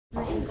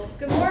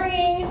Good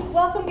morning.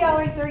 Welcome,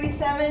 Gallery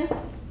 37.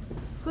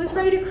 Who's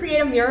ready to create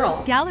a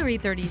mural? Gallery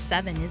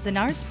 37 is an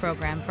arts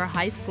program for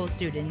high school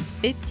students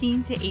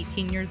 15 to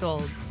 18 years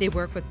old. They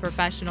work with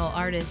professional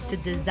artists to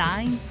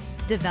design,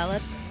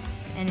 develop,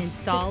 and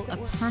install a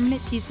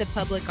permanent piece of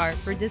public art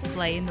for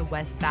display in the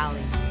West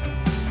Valley.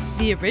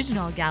 The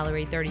original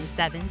Gallery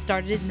 37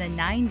 started in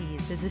the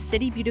 90s as a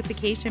city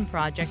beautification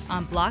project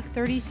on Block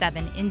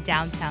 37 in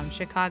downtown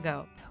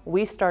Chicago.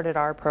 We started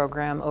our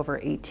program over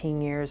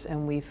 18 years,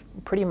 and we've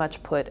pretty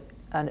much put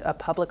a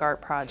public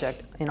art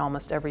project in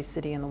almost every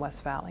city in the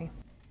West Valley.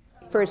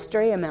 For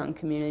Estrella Mountain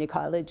Community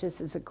College,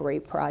 this is a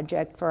great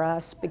project for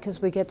us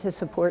because we get to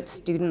support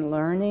student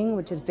learning,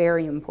 which is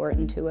very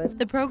important to us.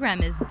 The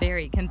program is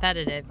very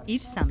competitive.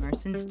 Each summer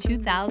since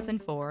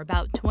 2004,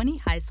 about 20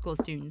 high school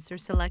students are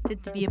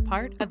selected to be a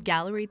part of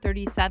Gallery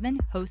 37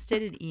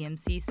 hosted at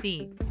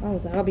EMCC. Oh,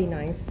 that'll be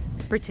nice.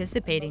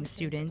 Participating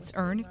students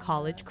earn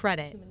college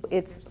credit.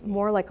 It's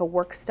more like a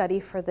work study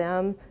for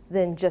them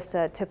than just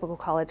a typical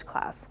college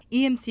class.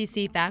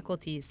 EMCC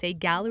faculty say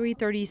Gallery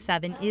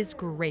 37 is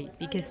great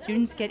because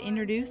students get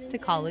introduced to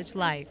college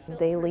life.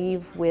 They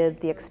leave with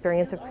the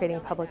experience of creating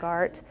public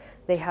art.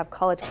 They have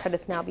college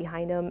credits now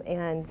behind them,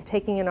 and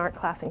taking an art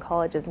class in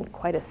college isn't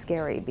quite as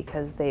scary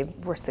because they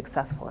were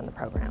successful in the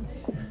program.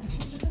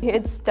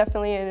 It's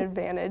definitely an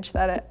advantage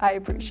that I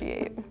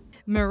appreciate.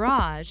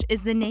 Mirage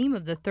is the name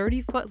of the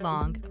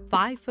 30-foot-long,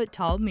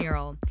 5-foot-tall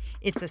mural.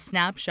 It's a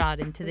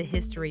snapshot into the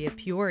history of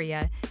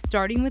Peoria,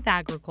 starting with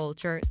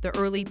agriculture, the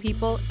early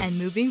people, and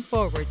moving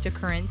forward to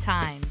current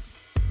times.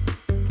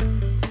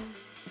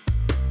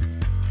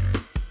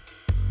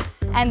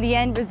 And the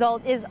end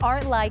result is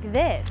art like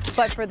this.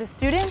 But for the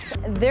students,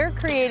 they're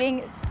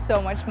creating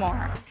so much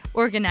more.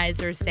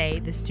 Organizers say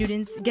the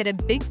students get a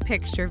big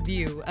picture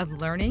view of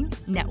learning,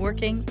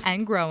 networking,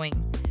 and growing.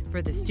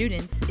 For the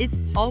students, it's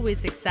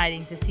always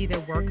exciting to see their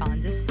work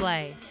on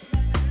display.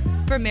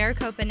 For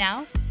Maricopa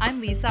Now,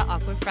 I'm Lisa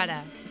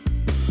Aquafreda.